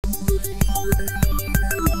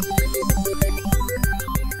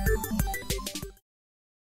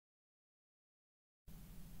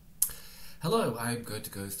Hello, I'm going to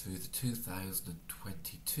go through the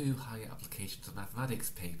 2022 Higher Applications of Mathematics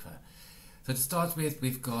paper. So to start with,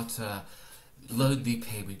 we've got a loan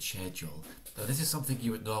repayment schedule. Now this is something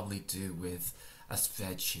you would normally do with a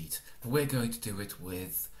spreadsheet, but we're going to do it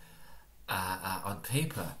with on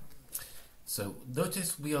paper. So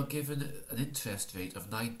notice we are given an interest rate of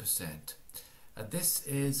 9%, and this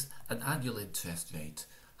is an annual interest rate.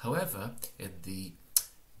 However, in the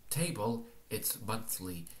table, it's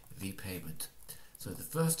monthly repayment. So the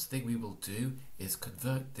first thing we will do is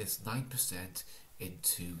convert this 9%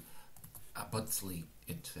 into a monthly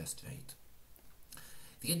interest rate.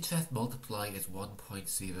 The interest multiply is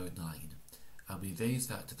 1.09, and we raise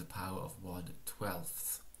that to the power of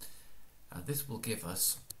 1/12. And this will give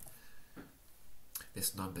us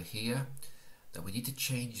this number here. Now we need to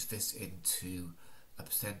change this into a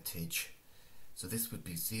percentage. So this would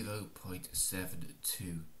be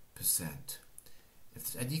 0.72%. If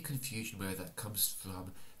there's any confusion where that comes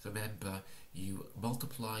from, remember you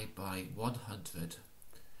multiply by 100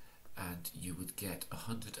 and you would get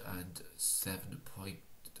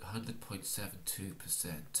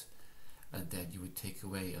 100.72%, and then you would take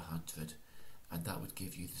away 100 and that would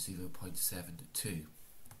give you the 0.72.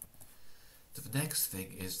 So the next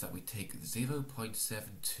thing is that we take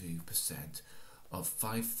 0.72% of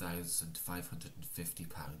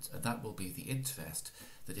 £5,550, and that will be the interest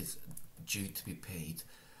that is due to be paid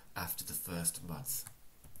after the first month.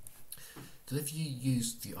 So if you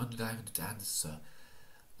use the unrounded answer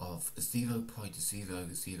of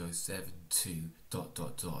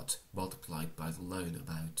 0.0072 multiplied by the loan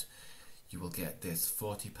amount, you will get this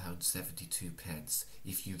 £40.72.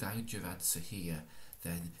 If you round your answer here,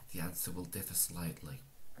 then the answer will differ slightly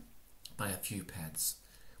by a few pence,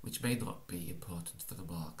 which may not be important for the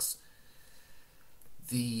marks.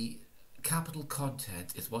 The capital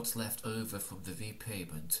content is what's left over from the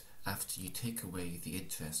repayment after you take away the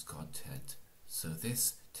interest content. So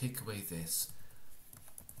this, take away this,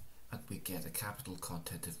 and we get a capital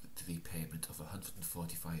content of the repayment of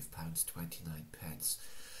 £145.29.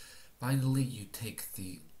 Finally, you take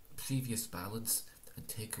the previous balance and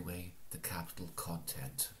take away the capital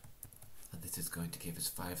content, and this is going to give us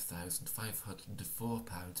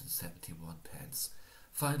 £5,504.71.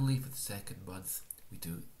 Finally, for the second month, we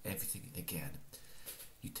do everything again.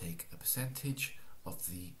 You take a percentage of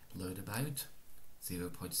the loan amount,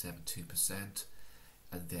 0.72%,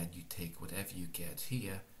 and then you take whatever you get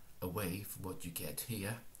here away from what you get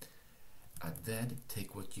here, and then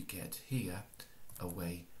take what you get here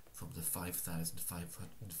away from the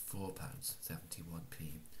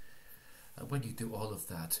 £5,504.71p. And when you do all of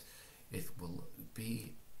that, it will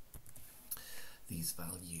be these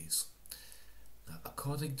values. Now,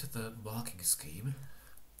 according to the marking scheme,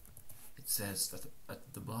 it says that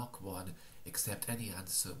at the mark 1, accept any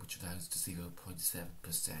answer which rounds to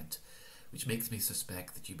 0.7%, which makes me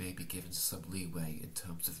suspect that you may be given some leeway in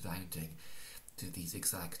terms of rounding to these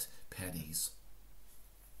exact pennies.